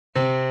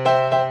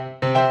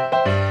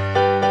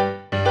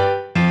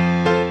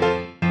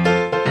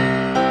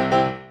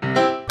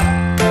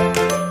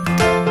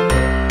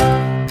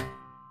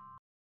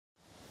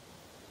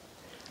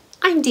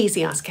I'm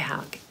Daisy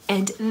Aschehoug,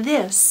 and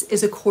this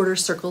is a quarter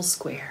circle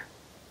square.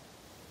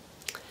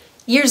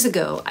 Years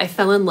ago, I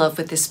fell in love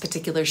with this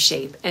particular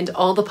shape and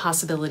all the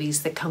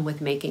possibilities that come with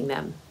making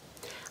them.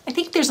 I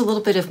think there's a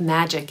little bit of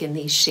magic in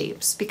these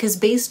shapes because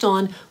based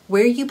on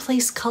where you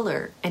place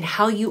color and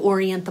how you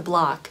orient the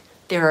block,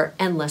 there are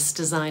endless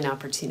design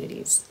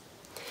opportunities.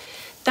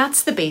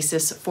 That's the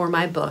basis for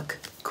my book,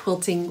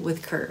 Quilting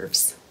with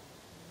Curves.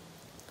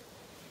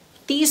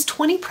 These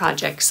 20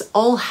 projects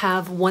all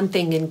have one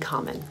thing in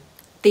common.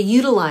 They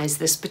utilize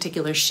this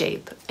particular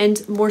shape,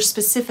 and more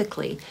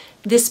specifically,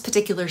 this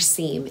particular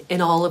seam in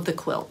all of the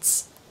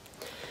quilts.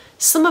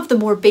 Some of the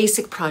more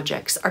basic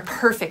projects are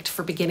perfect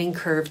for beginning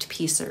curved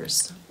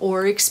piecers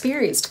or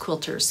experienced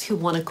quilters who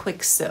want a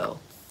quick sew.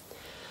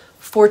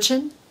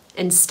 Fortune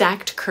and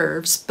stacked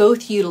curves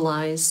both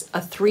utilize a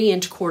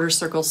 3-inch quarter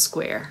circle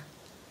square.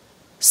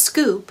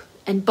 Scoop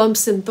and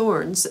bumps and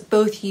thorns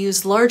both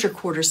use larger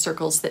quarter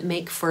circles that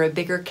make for a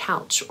bigger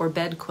couch or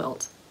bed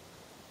quilt.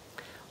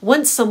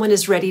 Once someone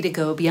is ready to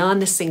go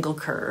beyond the single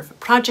curve,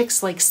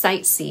 projects like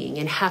sightseeing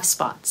and half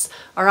spots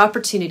are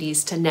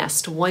opportunities to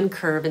nest one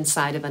curve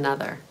inside of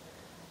another.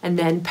 And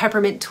then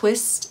peppermint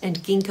twist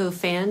and ginkgo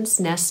fans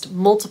nest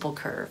multiple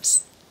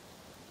curves.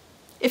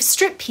 If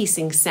strip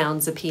piecing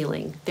sounds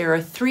appealing, there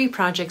are 3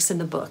 projects in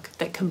the book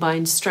that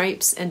combine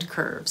stripes and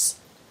curves: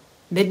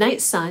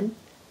 Midnight Sun,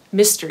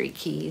 Mystery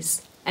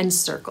Keys, and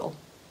Circle.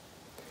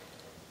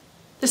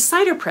 The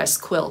cider press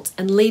quilt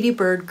and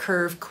ladybird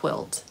curve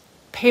quilt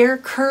pair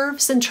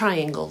curves and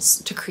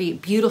triangles to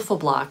create beautiful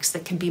blocks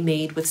that can be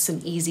made with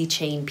some easy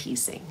chain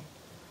piecing.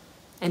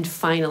 And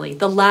finally,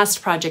 the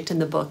last project in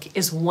the book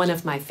is one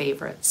of my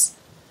favorites.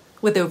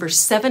 With over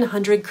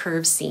 700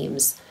 curved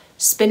seams,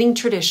 Spinning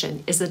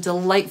Tradition is a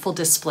delightful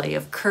display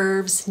of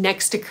curves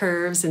next to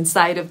curves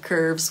inside of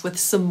curves with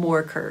some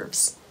more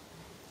curves.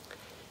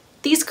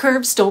 These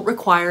curves don't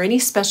require any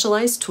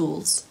specialized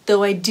tools,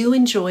 though I do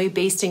enjoy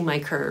basting my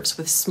curves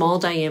with small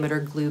diameter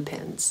glue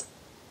pins.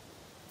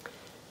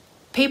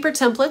 Paper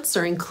templates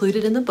are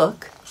included in the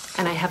book,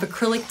 and I have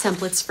acrylic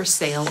templates for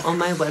sale on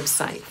my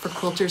website for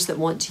quilters that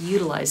want to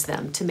utilize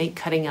them to make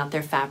cutting out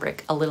their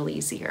fabric a little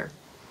easier.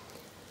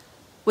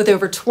 With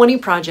over 20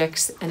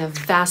 projects and a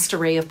vast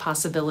array of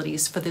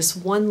possibilities for this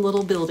one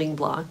little building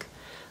block,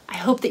 I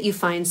hope that you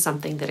find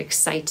something that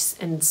excites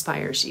and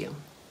inspires you.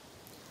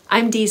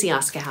 I'm Daisy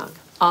Aschehoug,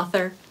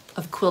 author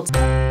of Quilts.